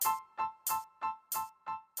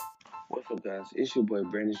What's up, guys? It's your boy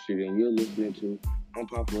Brandon Street, and you're listening to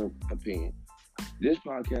Unpopular Opinion. This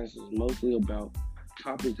podcast is mostly about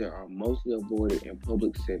topics that are mostly avoided in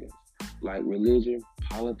public settings, like religion,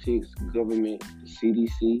 politics, government, the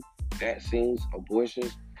CDC, vaccines,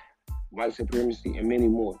 abortions, white supremacy, and many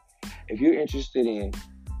more. If you're interested in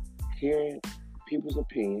hearing people's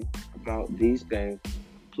opinion about these things,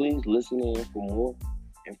 please listen in for more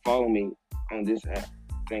and follow me on this app.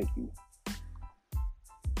 Thank you.